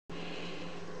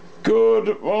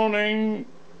Good morning.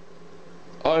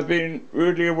 I've been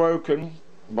rudely awoken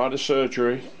by the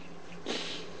surgery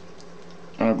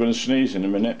and I'm going to sneeze in a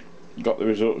minute. Got the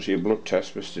results of your blood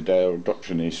test, Mr. Dale.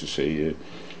 Doctor needs to see you.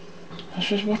 I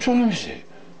says, what time is it?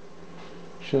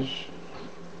 She says,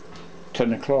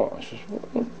 10 o'clock. I says,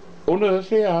 what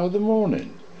unearthly hour of the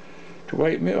morning to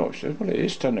wake me up? She says, well, it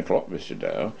is 10 o'clock, Mr.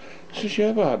 Dale. I says,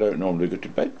 yeah, but I don't normally go to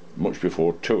bed much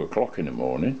before 2 o'clock in the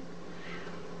morning.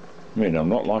 I mean, I'm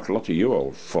not like a lot of you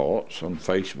old farts on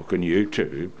Facebook and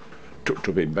YouTube, tucked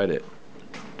up in bed at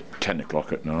 10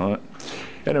 o'clock at night.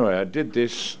 Anyway, I did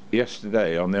this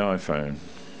yesterday on the iPhone,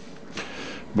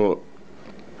 but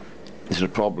there's a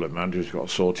problem. Andrew's got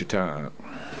to sort it out,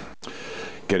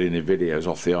 getting the videos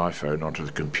off the iPhone onto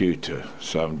the computer.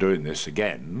 So I'm doing this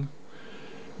again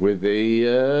with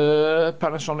the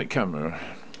Panasonic camera,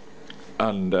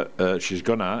 and she's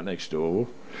gone out next door.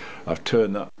 I've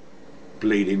turned that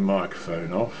bleeding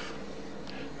microphone off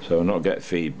so I'll not get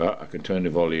feedback. I can turn the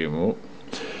volume up,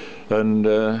 and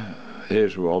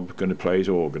here's Rob going to play his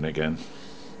organ again.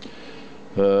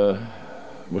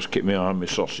 Must keep my eye on my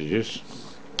sausages.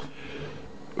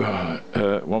 Right,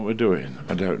 what we're doing,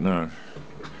 I don't know.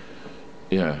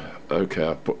 Yeah,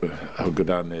 okay, I'll go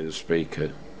down near the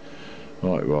speaker.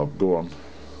 Right, Rob, go on.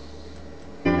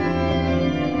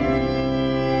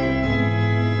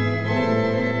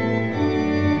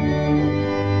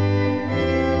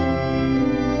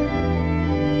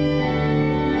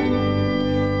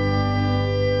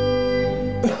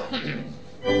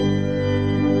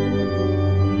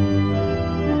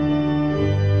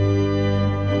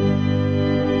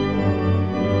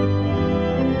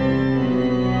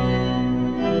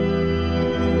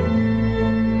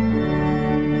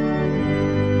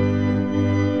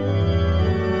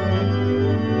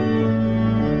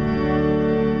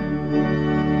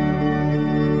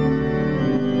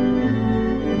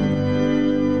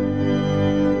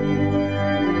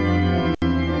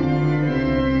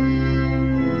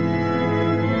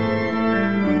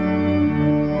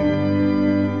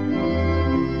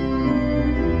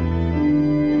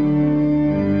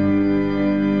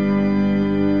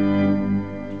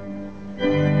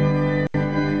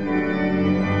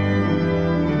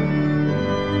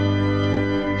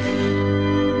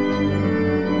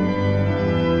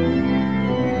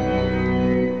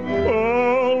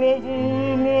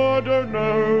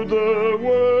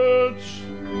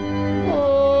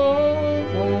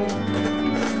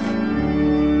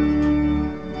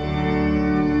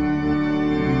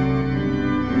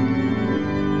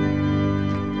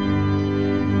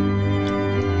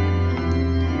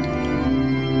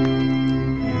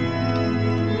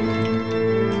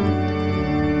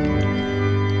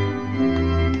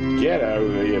 Get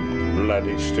over, you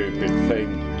bloody stupid thing.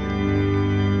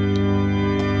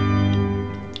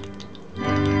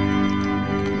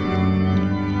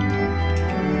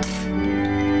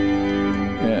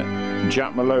 Yeah,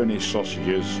 Jack Maloney's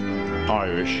sausages,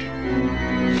 Irish.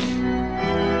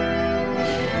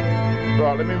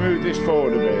 Right, let me move this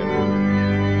forward a bit.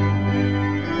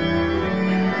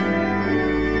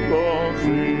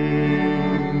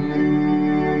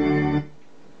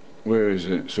 Where is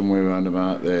it? Somewhere around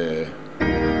about there.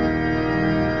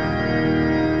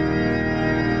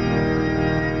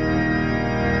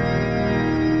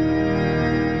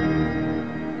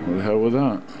 What the hell was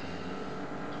that?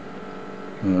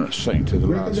 Saying to the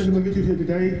last. Look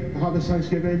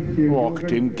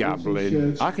at him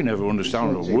gabbling. I can never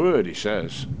understand a word he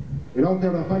says. We don't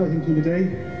have a final thing to today.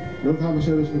 We don't have a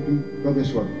service for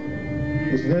this one.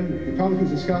 Mr. Him, the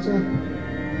Pelicans and Scatter.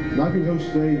 And I've been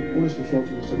host today, honest response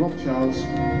to Mr. Rob Charles.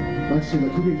 I'd like to say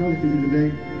that could be jolly for you today.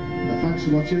 Thanks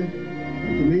for watching.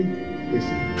 And for me, it's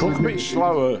talk a bit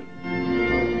slower.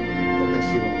 God bless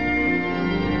you all.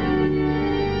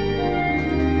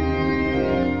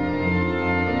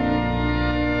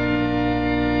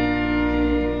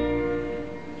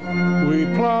 We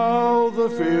plough the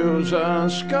fields and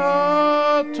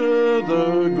scatter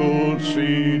the good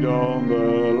seed on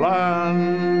the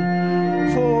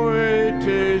land, for it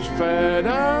is fed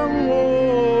and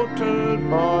watered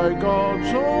by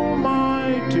God's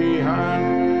almighty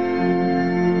hand.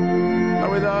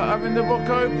 And without having the book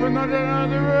open, I don't know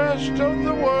the rest of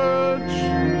the words.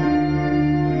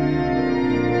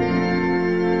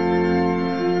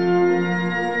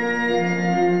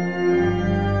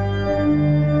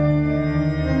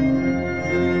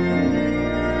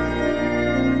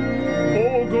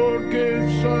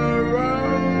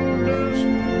 Around us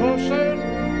are sent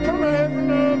from heaven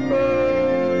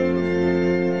above.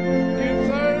 Give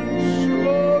thanks,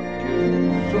 Lord,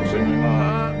 something like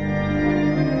that.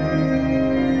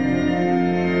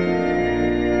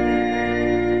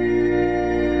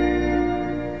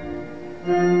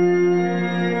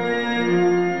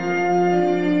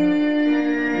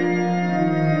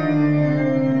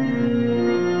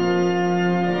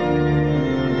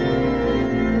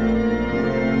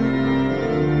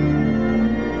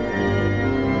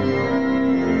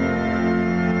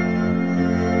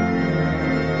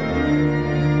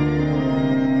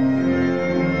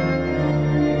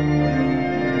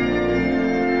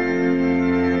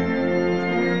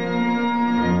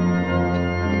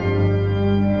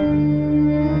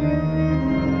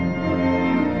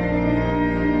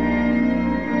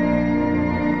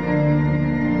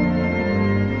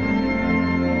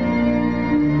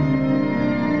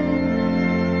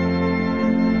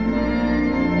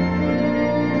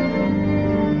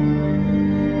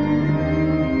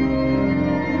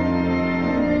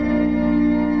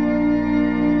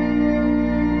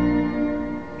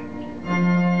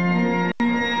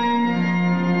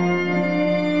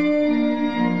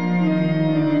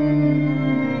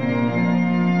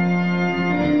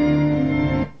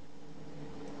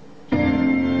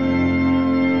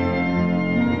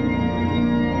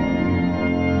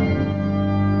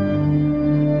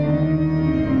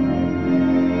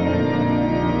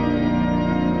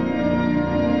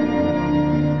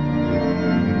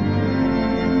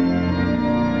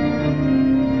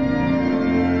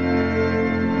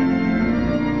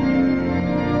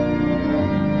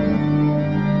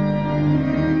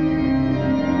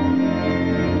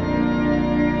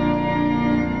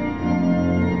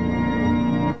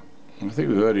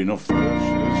 heard enough for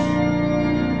this.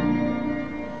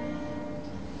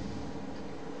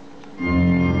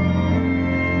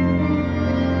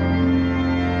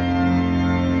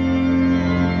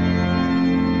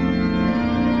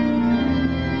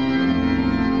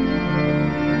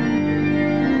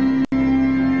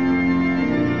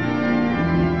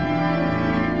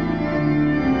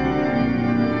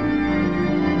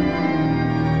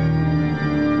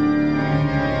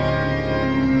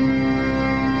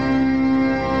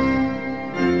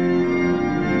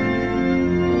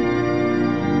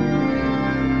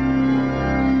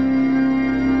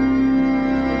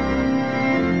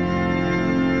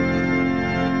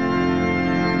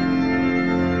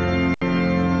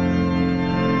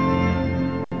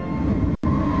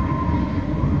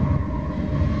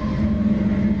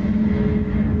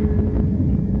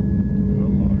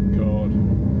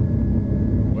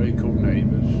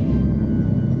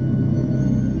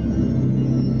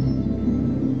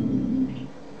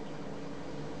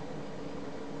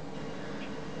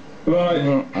 Right,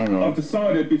 hang on. I've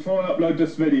decided before I upload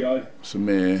this video,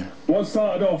 Samir. what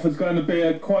started off is going to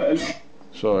be quite a...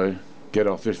 Sorry, get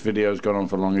off, this video's gone on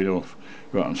for long enough.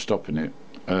 Right, I'm stopping it.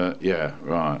 Yeah,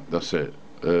 right, that's it.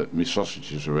 My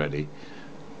sausages are ready.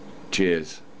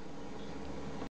 Cheers.